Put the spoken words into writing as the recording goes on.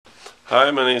Hi,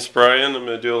 my name is Brian. I'm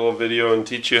going to do a little video and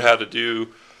teach you how to do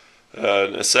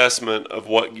an assessment of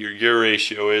what your gear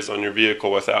ratio is on your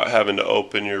vehicle without having to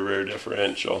open your rear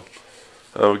differential.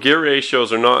 Gear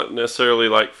ratios are not necessarily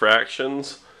like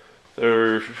fractions.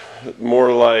 They're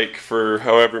more like for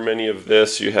however many of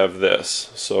this you have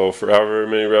this. So for however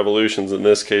many revolutions in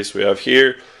this case we have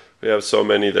here, we have so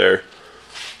many there.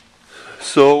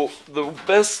 So the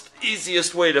best,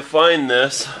 easiest way to find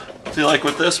this, see, like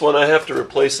with this one I have to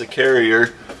replace the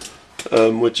carrier,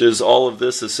 which is all of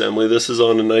this assembly. This is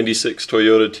on a 96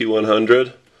 Toyota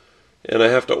T100 and I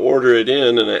have to order it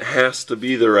in and it has to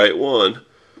be the right one.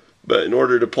 But in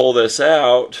order to pull this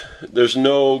out, there's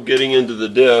no getting into the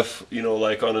diff, you know,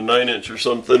 like on a 9-inch or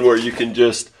something where you can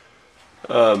just,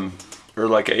 or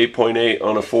like an 8.8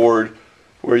 on a Ford,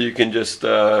 where you can just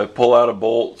pull out a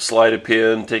bolt, slide a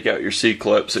pin, take out your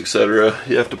C-clips, etc.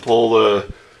 You have to pull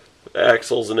the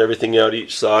axles and everything out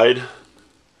each side,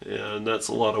 and that's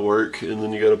a lot of work. And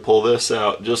then you got to pull this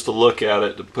out just to look at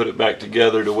it, to put it back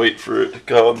together, to wait for it to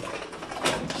come.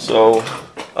 So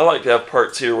I like to have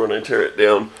parts here when I tear it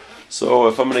down. So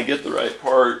if I'm going to get the right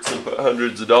parts and put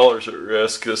hundreds of dollars at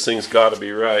risk, this thing's got to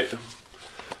be right.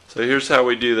 So here's how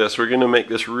we do this. We're going to make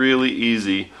this really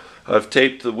easy. I've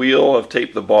taped the wheel, I've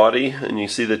taped the body, and you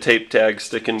see the tape tag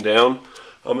sticking down.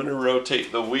 I'm going to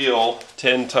rotate the wheel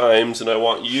 10 times, and I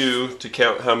want you to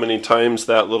count how many times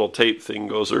that little tape thing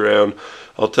goes around.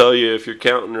 I'll tell you, if you're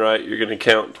counting right, you're going to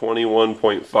count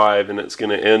 21.5, and it's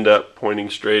going to end up pointing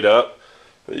straight up.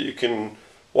 But you can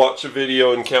watch a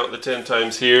video and count the 10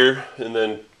 times here, and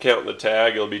then count the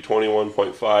tag. It'll be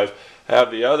 21.5. Have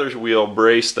the other wheel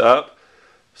braced up.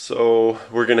 So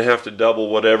we're going to have to double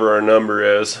whatever our number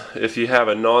is. If you have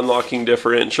a non-locking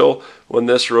differential, when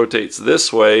this rotates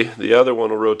this way, the other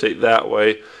one will rotate that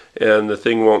way and the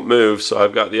thing won't move. So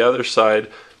I've got the other side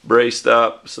braced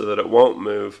up so that it won't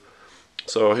move.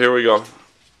 So here we go.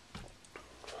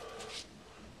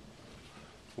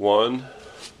 1,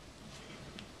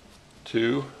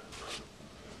 2,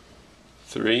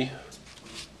 3,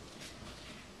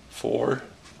 4,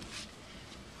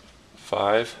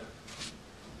 5,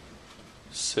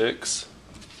 6,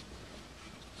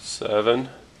 7,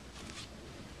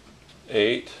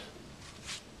 8,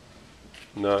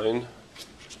 9,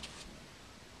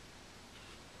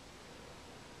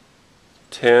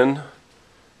 10,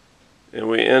 and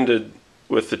we ended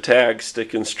with the tag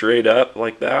sticking straight up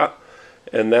like that,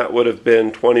 and that would have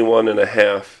been 21 and a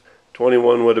half.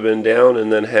 21 would have been down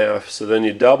and then half, so then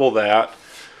you double that,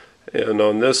 and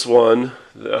on this one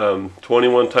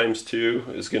 21 times 2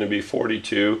 is going to be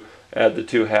 42. Add the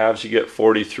 2 halves, you get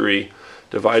 43.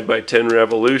 Divide by 10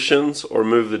 revolutions or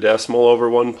move the decimal over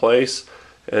one place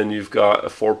and you've got a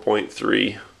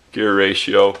 4.3 gear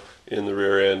ratio in the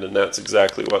rear end, and that's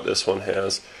exactly what this one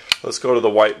has. Let's go to the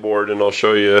whiteboard and I'll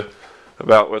show you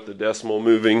about what the decimal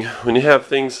moving. When you have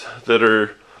things that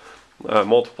are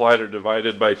multiplied or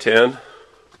divided by 10,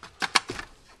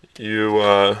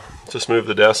 you just move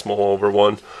the decimal over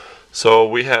one. So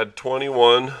we had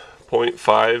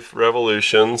 21.5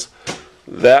 revolutions.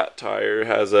 That tire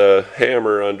has a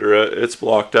hammer under it. It's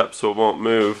blocked up so it won't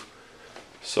move.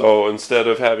 So instead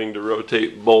of having to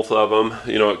rotate both of them,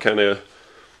 you know, it kind of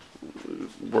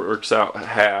works out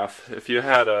half. If you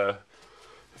had a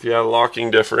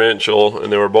locking differential and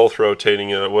they were both rotating,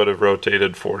 it would have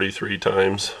rotated 43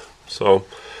 times. So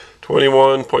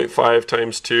 21.5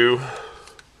 times 2,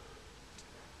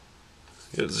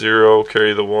 get 0,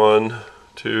 carry the 1,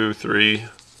 2, 3,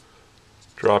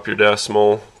 drop your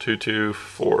decimal, 2, 2,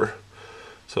 4.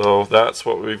 So that's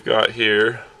what we've got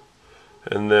here,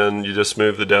 and then you just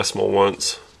move the decimal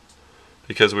once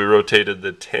because we rotated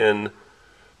the 10.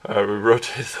 We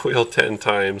rotated the wheel 10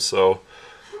 times, so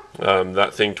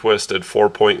that thing twisted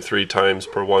 4.3 times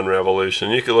per one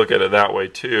revolution. You could look at it that way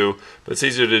too, but it's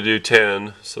easier to do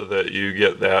 10 so that you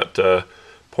get that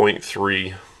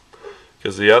 0.3.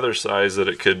 Because the other size that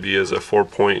it could be is a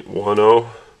 4.10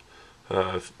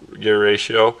 gear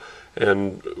ratio,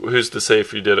 and who's to say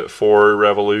if you did it 4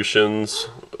 revolutions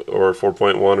or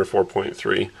 4.1 or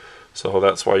 4.3. So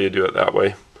that's why you do it that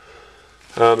way.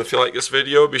 If you like this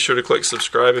video, be sure to click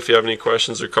subscribe. If you have any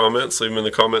questions or comments, leave them in the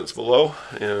comments below,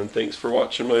 and thanks for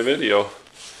watching my video.